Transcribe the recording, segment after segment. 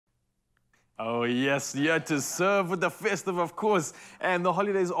Oh, yes, yeah, to serve with the festive, of course. And the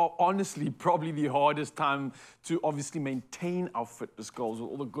holidays are honestly probably the hardest time to obviously maintain our fitness goals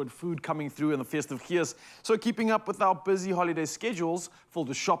with all the good food coming through in the festive years. So keeping up with our busy holiday schedules filled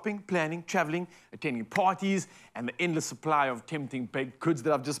with shopping, planning, traveling, attending parties, and the endless supply of tempting baked goods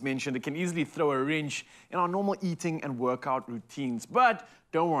that I've just mentioned, it can easily throw a wrench in our normal eating and workout routines. But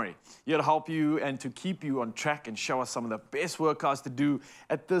don't worry, here to help you and to keep you on track and show us some of the best workouts to do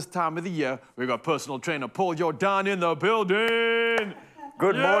at this time of the year, we've got personal trainer Jordaan in the building.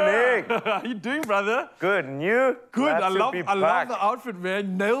 Good morning. How you doing, brother? Good, and you? Good. Glad I love back. the outfit,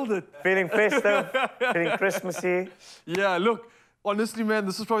 man. Nailed it. Feeling festive, feeling Christmassy. Yeah, look, honestly, man,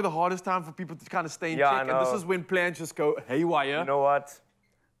 this is probably the hardest time for people to kind of stay in Yeah, check. I know. And this is when plans just go haywire. You know what?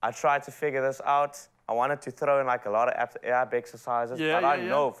 I tried to figure this out. I wanted to throw in like a lot of ab exercises, but I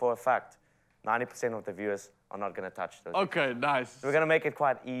know for a fact 90% of the viewers are not going to touch those. Okay, nice. So we're going to make it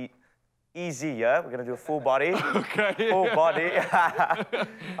quite easy, yeah? We're going to do a full body. Okay. Full body.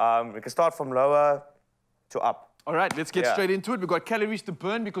 We can start from lower to up. All right, let's get straight into it. We've got calories to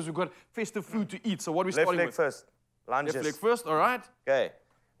burn because we've got festive food to eat. So what are we starting with? Left leg first. Lunges. Left leg first, all right. Okay.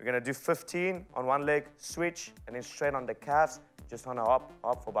 We're going to do 15 on one leg, switch, and then straight on the calves. Just on a hop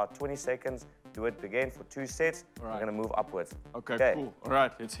for about 20 seconds. Do it again for 2 sets. We're going to move upwards. Okay, cool. All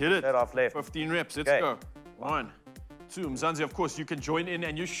right, let's hit it. Set off left. 15 reps, let's go. 1, 2. Mzansi, of course, you can join in,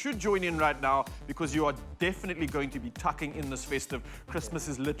 and you should join in right now because you are definitely going to be tucking in this festive. Christmas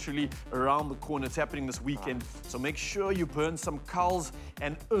is literally around the corner. It's happening this weekend. So make sure you burn some calories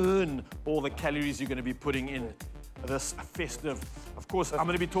and earn all the calories you're going to be putting in this festive. Of course, I'm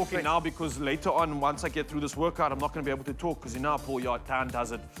going to be talking now because later on, once I get through this workout, I'm not going to be able to talk because you know how Jordaan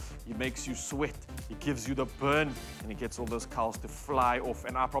does it. He makes you sweat, he gives you the burn, and he gets all those calories to fly off.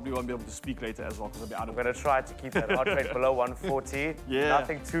 And I probably won't be able to speak later as well because I'll be out of I'm going to try to keep that heart rate below 140. Yeah.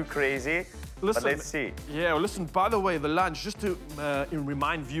 Nothing too crazy. Listen, but let's see. Yeah, well, listen, by the way, the lunge, just to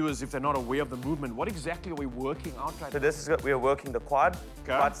remind viewers if they're not aware of the movement, what exactly are we working out right now? So this is what we are working the quad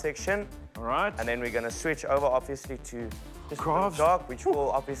section. All right. And then we're going to switch over, obviously, to just calves, jog, which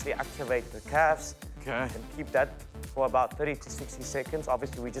will obviously activate the calves. Okay. And keep that for about 30 to 60 seconds.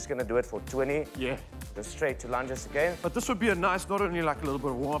 Obviously, we're just going to do it for 20. Yeah. Go straight to lunges again. But this would be a nice, not only like a little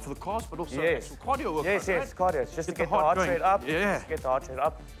bit of warm-up for the calves, but also some cardio workout, Yes, right? cardio. It's just to get the heart rate up. Yeah. Just get the heart rate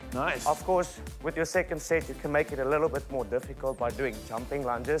up. Nice. Of course, with your second set, you can make it a little bit more difficult by doing jumping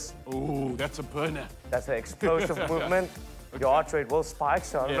lunges. Ooh, that's a burner. That's an explosive movement. Okay. Your heart rate will spike,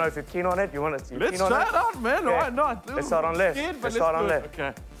 so I don't know if you're keen on it. Let's try it out, man. Okay. Why not? Let's start on left. Let's start on left.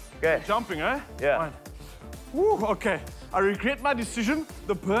 Okay. Okay. Jumping, eh? Yeah. Fine. Woo, okay. I regret my decision.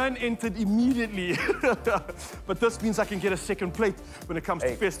 The burn entered immediately. But this means I can get a second plate when it comes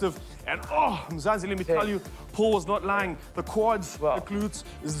to festive. And Mzansi, let me tell you, Paul was not lying. The quads, the glutes,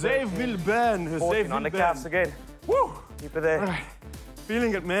 they will burn. They will on the calves again. Woo! Keep it there. All right.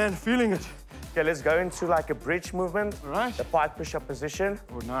 Feeling it, man. Feeling it. Okay, let's go into like a bridge movement. All right. The pike push-up position.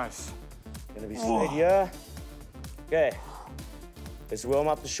 Oh, nice. Gonna be straight here. Okay. Let's warm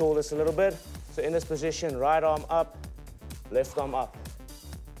up the shoulders a little bit. So in this position, right arm up, left arm up.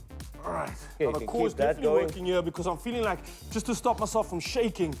 All right. Okay, now the core is definitely working here because I'm feeling like just to stop myself from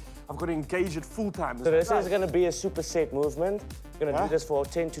shaking, I've got to engage it full time. So this is going to be a superset movement. You're going to do this for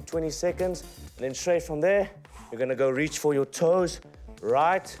 10 to 20 seconds. And then straight from there, you're going to go reach for your toes.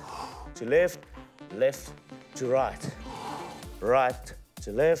 Right to left, left to right. Right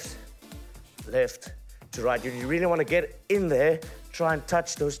to left, left to right. You really want to get in there, try and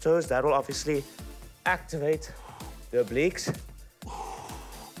touch those toes. That will obviously activate the obliques.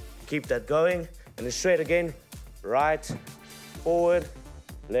 Keep that going. And then straight again, right, forward,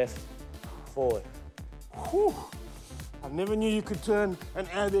 left, forward. Whew. I never knew you could turn an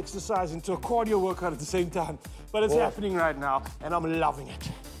ab exercise into a cardio workout at the same time. But it's happening right now, and I'm loving it.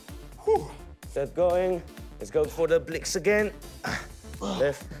 Whew. Get going. Let's go for the obliques again.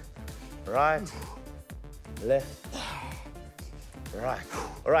 Left, right, left, right.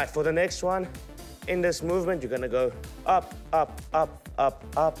 All right, for the next one, in this movement, you're gonna go up, up, up, up,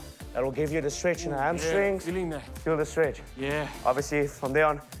 up. That will give you the stretch in the hamstrings. Feeling that. Feel the stretch. Yeah. Obviously, from there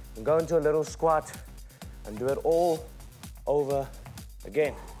on, you can go into a little squat and do it all over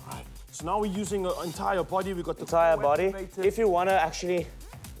again. Right. So now we're using the entire body. We've got the entire body. If you want to actually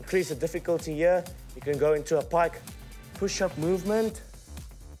increase the difficulty here, you can go into a pike push-up movement.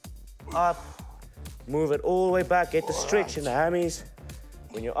 Up, move it all the way back, get the stretch in the hammies.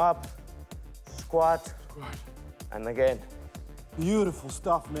 When you're up, squat, and again. Beautiful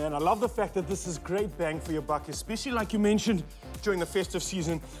stuff, man. I love the fact that this is great bang for your buck, especially like you mentioned during the festive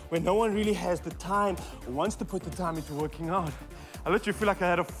season when no one really has the time or wants to put the time into working out. I literally feel like I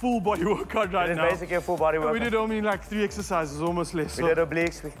had a full body workout right now. It's basically a full body workout. We did only like 3 exercises, almost less. We did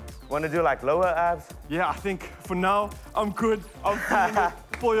obliques. We want to do like lower abs. Yeah, I think for now, I'm good. I'm feeling it.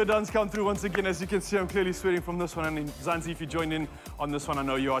 Pull your duns come through once again. As you can see, I'm clearly sweating from this one. And Zanzi, if you join in on this one, I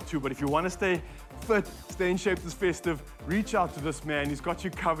know you are too. But if you want to stay fit, stay in shape this festive, reach out to this man. He's got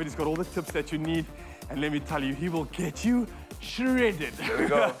you covered. He's got all the tips that you need. And let me tell you, he will get you shredded. There we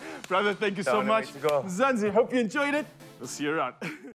go. Brother, thank you so much. Zanzi, hope you enjoyed it. We'll see you around.